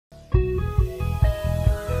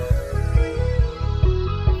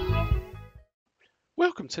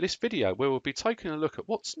Welcome to this video where we'll be taking a look at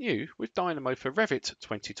what's new with Dynamo for Revit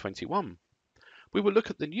 2021. We will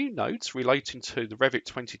look at the new nodes relating to the Revit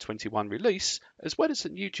 2021 release, as well as the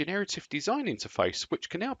new Generative Design interface, which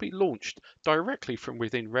can now be launched directly from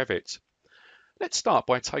within Revit. Let's start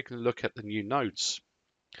by taking a look at the new nodes.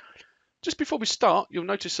 Just before we start, you'll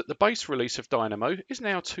notice that the base release of Dynamo is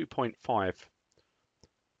now 2.5.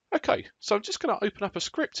 Okay, so I'm just going to open up a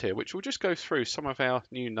script here, which will just go through some of our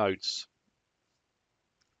new nodes.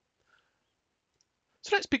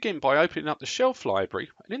 So let's begin by opening up the shelf library,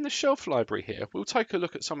 and in the shelf library here we'll take a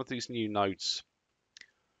look at some of these new nodes.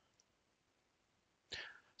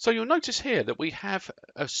 So you'll notice here that we have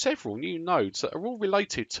several new nodes that are all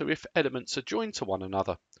related to if elements are joined to one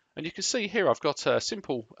another. And you can see here I've got a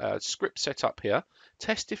simple script set up here,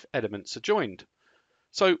 test if elements are joined.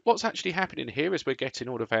 So what's actually happening here is we're getting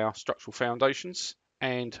all of our structural foundations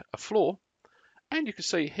and a floor, and you can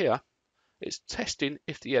see here it's testing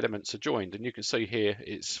if the elements are joined, and you can see here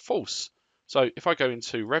it's false. So if I go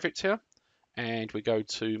into Revit here and we go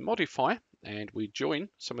to modify and we join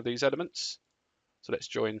some of these elements, so let's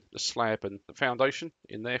join the slab and the foundation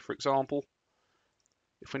in there, for example.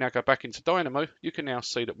 If we now go back into Dynamo, you can now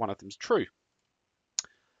see that one of them is true.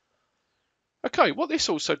 Okay, what this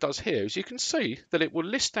also does here is you can see that it will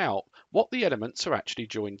list out what the elements are actually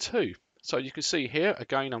joined to. So you can see here,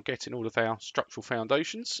 again, I'm getting all of our structural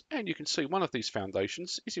foundations, and you can see one of these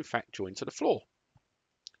foundations is in fact joined to the floor.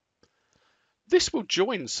 This will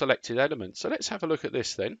join selected elements. So let's have a look at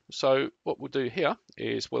this then. So what we'll do here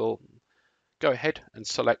is we'll go ahead and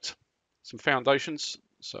select some foundations.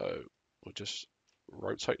 So we'll just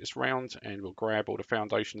rotate this round and we'll grab all the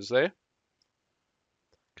foundations there.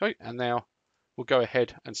 Okay, and now we'll go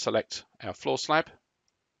ahead and select our floor slab.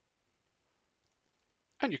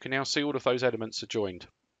 And you can now see all of those elements are joined.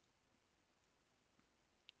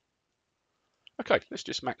 Okay, let's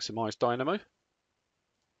just maximize Dynamo.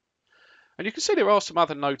 And you can see there are some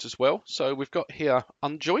other nodes as well. So we've got here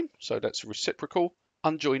unjoin, so that's reciprocal,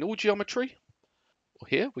 unjoin all geometry. Or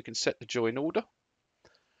here we can set the join order.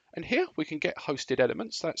 And here we can get hosted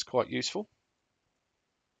elements, that's quite useful.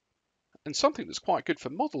 And something that's quite good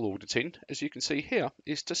for model auditing, as you can see here,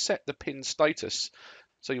 is to set the pin status.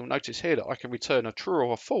 So you'll notice here that I can return a true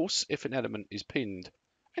or a false if an element is pinned.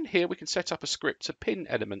 And here we can set up a script to pin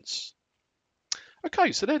elements.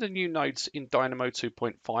 Okay, so they're the new nodes in Dynamo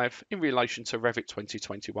 2.5 in relation to Revit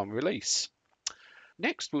 2021 release.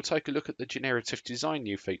 Next, we'll take a look at the Generative Design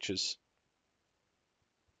new features.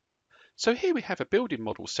 So here we have a building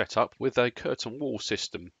model set up with a curtain wall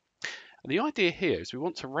system. And the idea here is we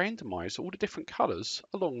want to randomize all the different colors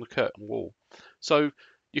along the curtain wall. So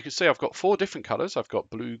you can see I've got 4 different colors. I've got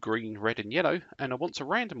blue, green, red, and yellow, and I want to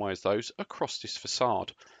randomize those across this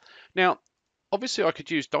facade. Now, obviously I could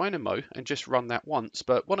use Dynamo and just run that once,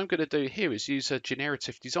 but what I'm going to do here is use a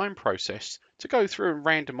generative design process to go through and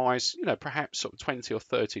randomize, perhaps sort of 20 or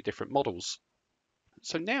 30 different models.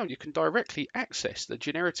 So now you can directly access the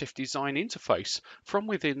generative design interface from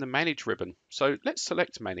within the Manage ribbon. So let's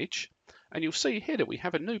select Manage, and you'll see here that we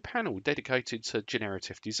have a new panel dedicated to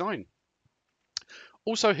generative design.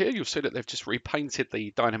 Also here, you'll see that they've just repainted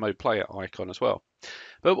the Dynamo player icon as well.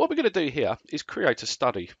 But what we're going to do here is create a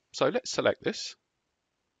study. So let's select this.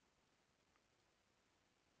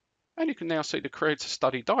 And you can now see the Create a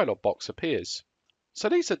Study dialog box appears. So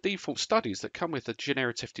these are default studies that come with the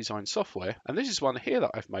generative design software, and this is one here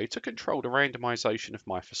that I've made to control the randomization of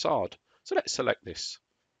my facade. So let's select this.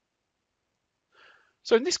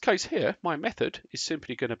 So in this case here, my method is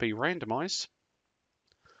simply going to be randomize.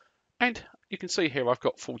 And you can see here I've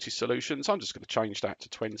got 40 solutions. I'm just going to change that to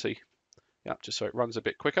 20. Yep, just so it runs a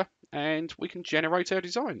bit quicker, and we can generate our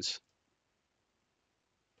designs.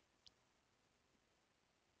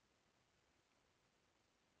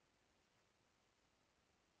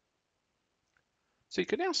 So you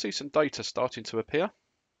can now see some data starting to appear.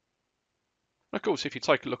 Of course, if you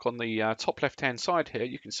take a look on the top left-hand side here,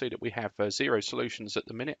 you can see that we have 0 solutions at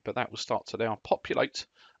the minute, but that will start to now populate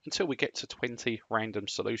until we get to 20 random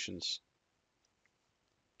solutions.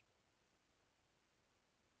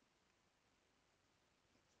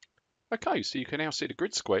 Okay, so you can now see the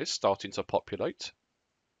grid squares starting to populate.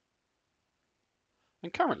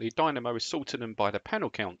 And currently, Dynamo is sorting them by the panel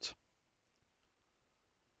count.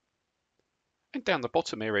 And down the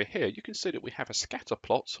bottom area here, you can see that we have a scatter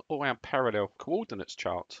plot or our parallel coordinates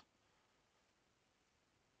chart.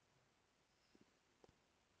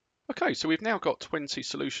 Okay, so we've now got 20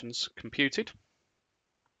 solutions computed.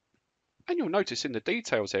 And you'll notice in the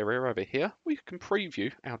details area over here, we can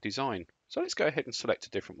preview our design. So let's go ahead and select a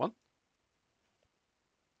different one.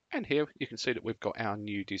 And here you can see that we've got our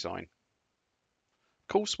new design. Of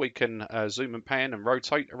course, we can zoom and pan and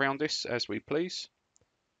rotate around this as we please.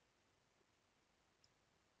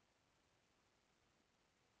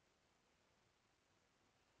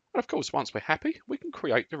 And of course, once we're happy, we can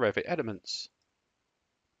create the Revit elements.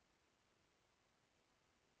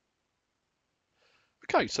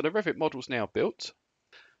 Okay, so the Revit model's now built.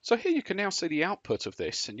 So here you can now see the output of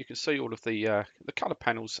this, and you can see all of the color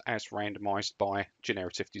panels as randomized by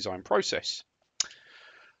Generative Design process.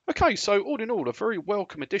 Okay, so all in all, a very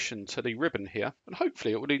welcome addition to the ribbon here, and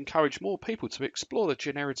hopefully it will encourage more people to explore the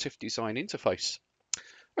Generative Design interface.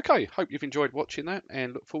 Okay, hope you've enjoyed watching that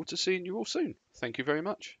and look forward to seeing you all soon. Thank you very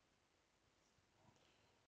much.